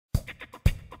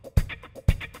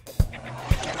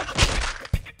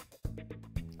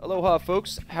Aloha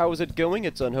folks, how is it going?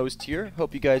 It's UNHOST here.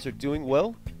 Hope you guys are doing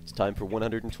well. It's time for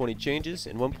 120 changes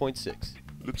in 1.6.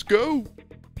 Let's go!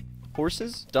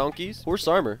 Horses, donkeys, horse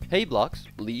armor, hay blocks,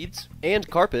 leads, and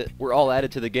carpet were all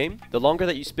added to the game. The longer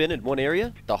that you spin in one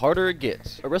area, the harder it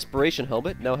gets. A respiration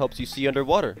helmet now helps you see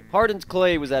underwater. Hardened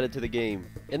clay was added to the game.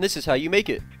 And this is how you make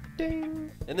it.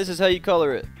 Ding! And this is how you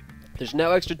color it. There's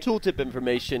now extra tooltip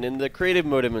information in the creative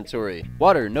mode inventory.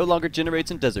 Water no longer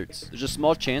generates in deserts. There's a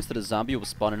small chance that a zombie will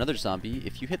spawn another zombie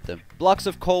if you hit them. Blocks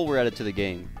of coal were added to the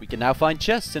game. We can now find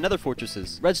chests in other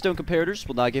fortresses. Redstone comparators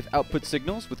will now give output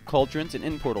signals with cauldrons and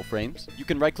in-portal frames. You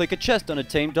can right-click a chest on a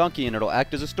tamed donkey and it'll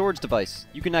act as a storage device.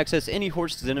 You can access any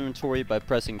horses in inventory by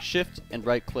pressing shift and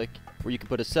right-click, where you can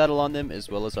put a saddle on them as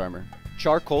well as armor.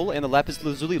 Charcoal and the lapis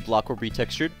lazuli block were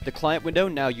retextured. The client window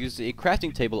now uses a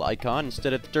crafting table icon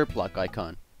instead of the dirt block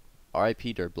icon.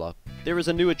 RIP dirt block. There is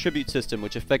a new attribute system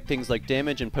which affect things like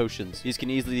damage and potions. These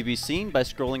can easily be seen by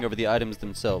scrolling over the items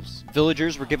themselves.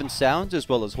 Villagers were given sounds as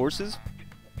well as horses.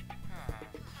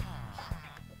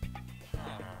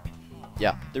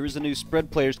 Yeah, there is a new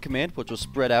spread players command which will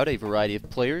spread out a variety of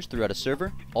players throughout a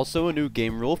server. Also a new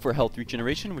game rule for health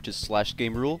regeneration, which is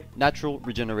 /game rule, natural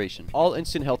regeneration. All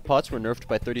instant health pots were nerfed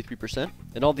by 33%,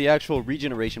 and all the actual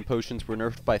regeneration potions were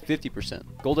nerfed by 50%.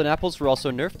 Golden apples were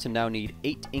also nerfed to now need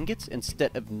 8 ingots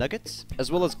instead of nuggets,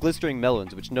 as well as glistering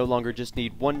melons, which no longer just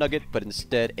need 1 nugget, but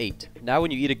instead 8. Now when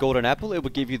you eat a golden apple, it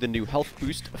will give you the new health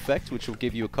boost effect, which will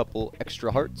give you a couple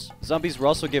extra hearts. Zombies were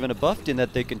also given a buff in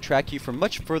that they can track you from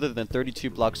much further than 32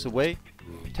 blocks away.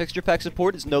 Texture pack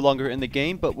support is no longer in the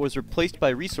game, but was replaced by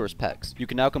resource packs. You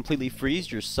can now completely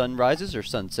freeze your sunrises or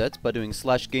sunsets by doing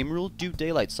 /game rule do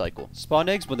daylight cycle. Spawn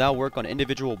eggs will now work on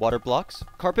individual water blocks.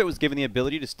 Carpet was given the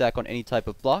ability to stack on any type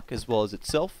of block as well as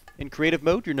itself. In creative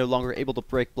mode, you're no longer able to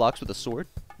break blocks with a sword.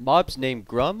 Mobs named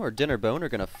Grum or Dinnerbone are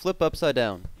gonna flip upside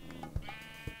down.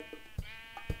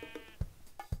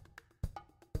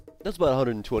 That's about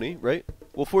 120, right?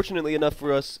 Well, fortunately enough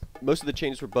for us, most of the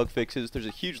changes were bug fixes. There's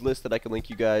a huge list that I can link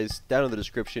you guys down in the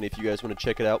description if you guys want to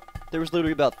check it out. There was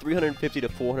literally about 350 to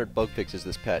 400 bug fixes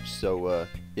this patch, so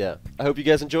yeah. I hope you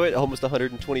guys enjoy it. Almost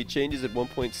 120 changes at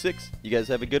 1.6. You guys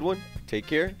have a good one. Take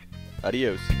care.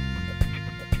 Adios.